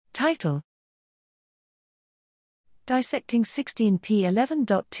Title: Dissecting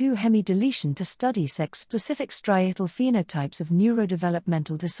 16p11.2 hemi-deletion to study sex-specific striatal phenotypes of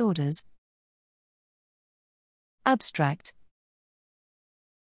neurodevelopmental disorders. Abstract: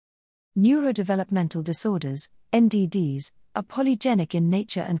 Neurodevelopmental disorders, NDDs, are polygenic in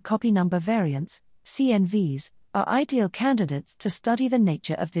nature and copy number variants, CNVs, are ideal candidates to study the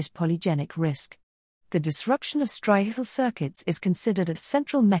nature of this polygenic risk. The disruption of striatal circuits is considered a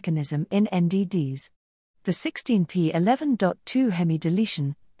central mechanism in NDDs. The 16p11.2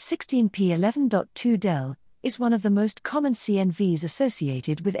 hemi-deletion, 16p11.2 del, is one of the most common CNVs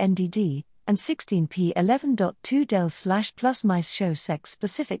associated with NDD, and 16p11.2 del/plus mice show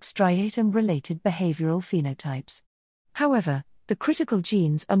sex-specific striatum-related behavioral phenotypes. However, the critical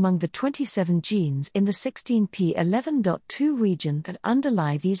genes among the 27 genes in the 16p11.2 region that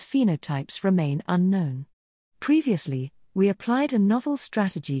underlie these phenotypes remain unknown. Previously, we applied a novel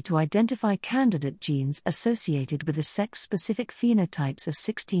strategy to identify candidate genes associated with the sex-specific phenotypes of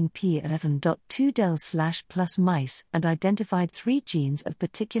 16p11.2 del/plus mice and identified 3 genes of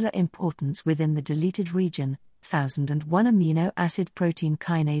particular importance within the deleted region: 1001 amino acid protein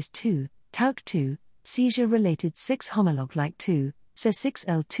kinase 2, TAUC2, seizure-related 6 homolog-like 2,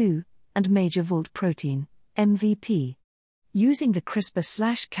 Se6L2, and major vault protein, MVP. Using the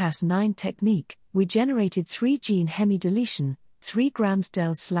CRISPR/Cas9 technique, we generated 3-gene hemi-deletion, 3 grams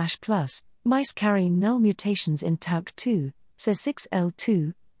del/plus, mice carrying null mutations in TAUC2,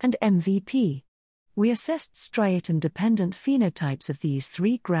 Se6L2, and MVP. We assessed striatum-dependent phenotypes of these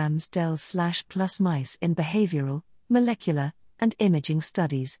 3 grams del/plus mice in behavioral, molecular, and imaging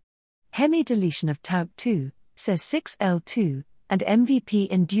studies. Hemi-deletion of TAUC2, Se6L2, and MVP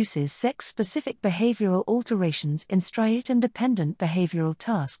induces sex-specific behavioral alterations in striatum-dependent behavioral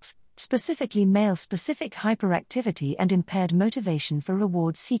tasks, specifically male-specific hyperactivity and impaired motivation for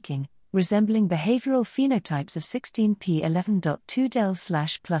reward-seeking, resembling behavioral phenotypes of 16p11.2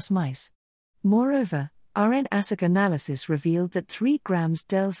 del/plus mice. Moreover, RNA-seq analysis revealed that 3 grams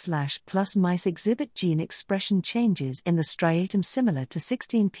del/plus mice exhibit gene expression changes in the striatum similar to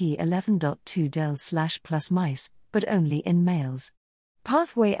 16p11.2 del/plus mice, but only in males.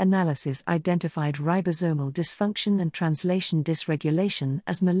 Pathway analysis identified ribosomal dysfunction and translation dysregulation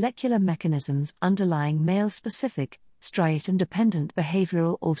as molecular mechanisms underlying male-specific, striatum-dependent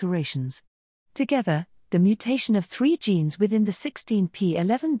behavioral alterations. Together, the mutation of 3 genes within the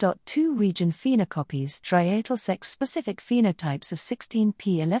 16p11.2 region phenocopies striatal sex-specific phenotypes of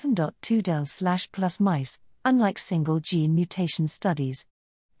 16p11.2 del/plus mice, unlike single-gene mutation studies.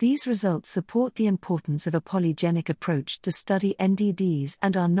 These results support the importance of a polygenic approach to study NDDs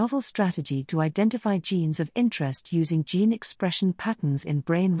and our novel strategy to identify genes of interest using gene expression patterns in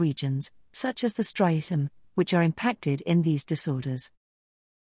brain regions, such as the striatum, which are impacted in these disorders.